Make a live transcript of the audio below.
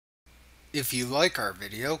If you like our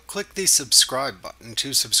video, click the subscribe button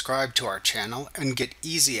to subscribe to our channel and get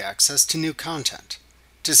easy access to new content.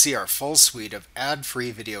 To see our full suite of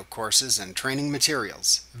ad-free video courses and training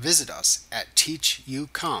materials, visit us at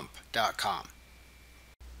teachucomp.com.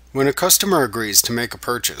 When a customer agrees to make a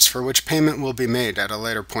purchase for which payment will be made at a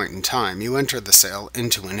later point in time, you enter the sale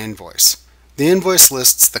into an invoice. The invoice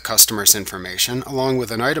lists the customer's information along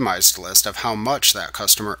with an itemized list of how much that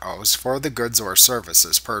customer owes for the goods or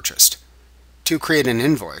services purchased. To create an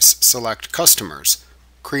invoice, select Customers,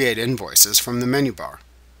 Create Invoices from the menu bar.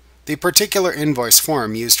 The particular invoice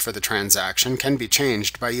form used for the transaction can be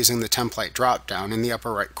changed by using the template drop-down in the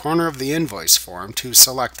upper right corner of the invoice form to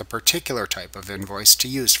select the particular type of invoice to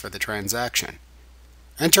use for the transaction.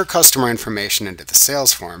 Enter customer information into the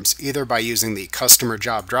sales forms either by using the Customer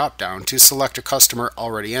Job drop-down to select a customer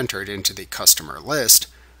already entered into the customer list,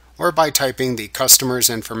 or by typing the customer's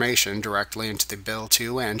information directly into the Bill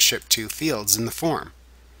To and Ship To fields in the form.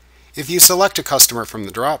 If you select a customer from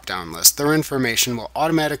the drop-down list, their information will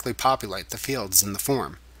automatically populate the fields in the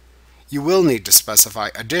form. You will need to specify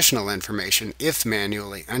additional information if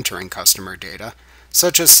manually entering customer data,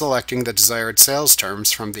 such as selecting the desired sales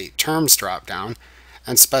terms from the Terms drop-down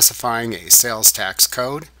and specifying a sales tax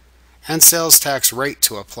code and sales tax rate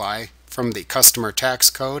to apply from the Customer Tax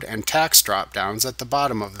Code and Tax drop-downs at the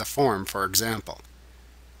bottom of the form, for example.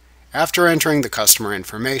 After entering the customer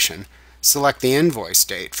information, select the invoice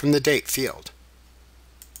date from the Date field.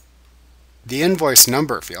 The invoice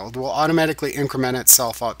number field will automatically increment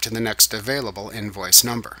itself up to the next available invoice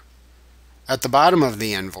number. At the bottom of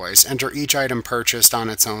the invoice, enter each item purchased on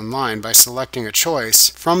its own line by selecting a choice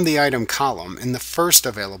from the item column in the first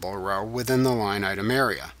available row within the line item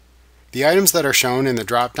area. The items that are shown in the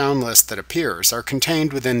drop-down list that appears are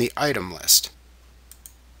contained within the item list.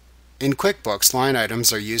 In QuickBooks, line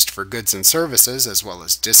items are used for goods and services as well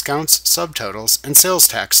as discounts, subtotals, and sales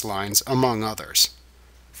tax lines, among others.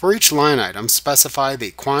 For each line item, specify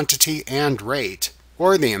the quantity and rate,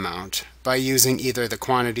 or the amount, by using either the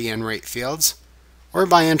quantity and rate fields, or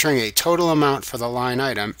by entering a total amount for the line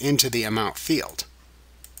item into the amount field.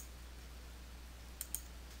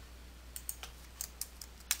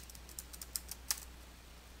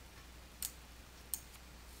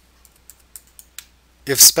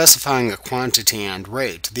 If specifying a quantity and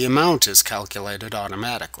rate, the amount is calculated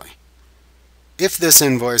automatically. If this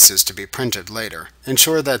invoice is to be printed later,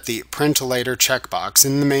 ensure that the Print Later checkbox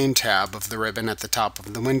in the main tab of the ribbon at the top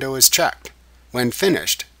of the window is checked. When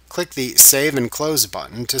finished, click the Save and Close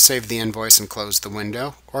button to save the invoice and close the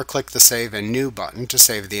window, or click the Save and New button to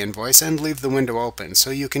save the invoice and leave the window open so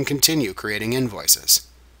you can continue creating invoices.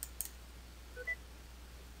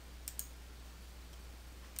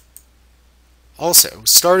 Also,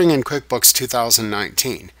 starting in QuickBooks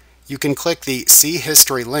 2019, you can click the See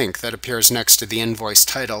History link that appears next to the invoice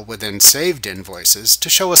title within Saved Invoices to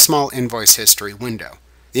show a small Invoice History window.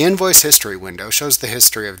 The Invoice History window shows the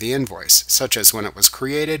history of the invoice, such as when it was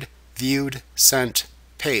created, viewed, sent,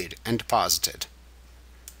 paid, and deposited.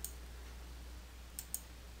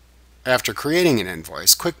 After creating an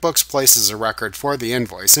invoice, QuickBooks places a record for the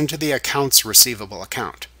invoice into the Accounts Receivable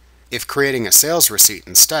account. If creating a sales receipt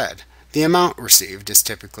instead, the amount received is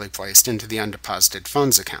typically placed into the Undeposited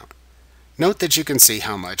Funds account. Note that you can see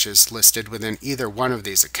how much is listed within either one of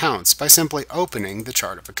these accounts by simply opening the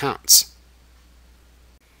chart of accounts.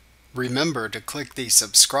 Remember to click the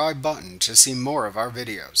subscribe button to see more of our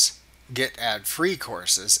videos. Get ad-free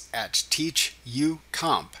courses at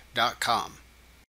teachucomp.com.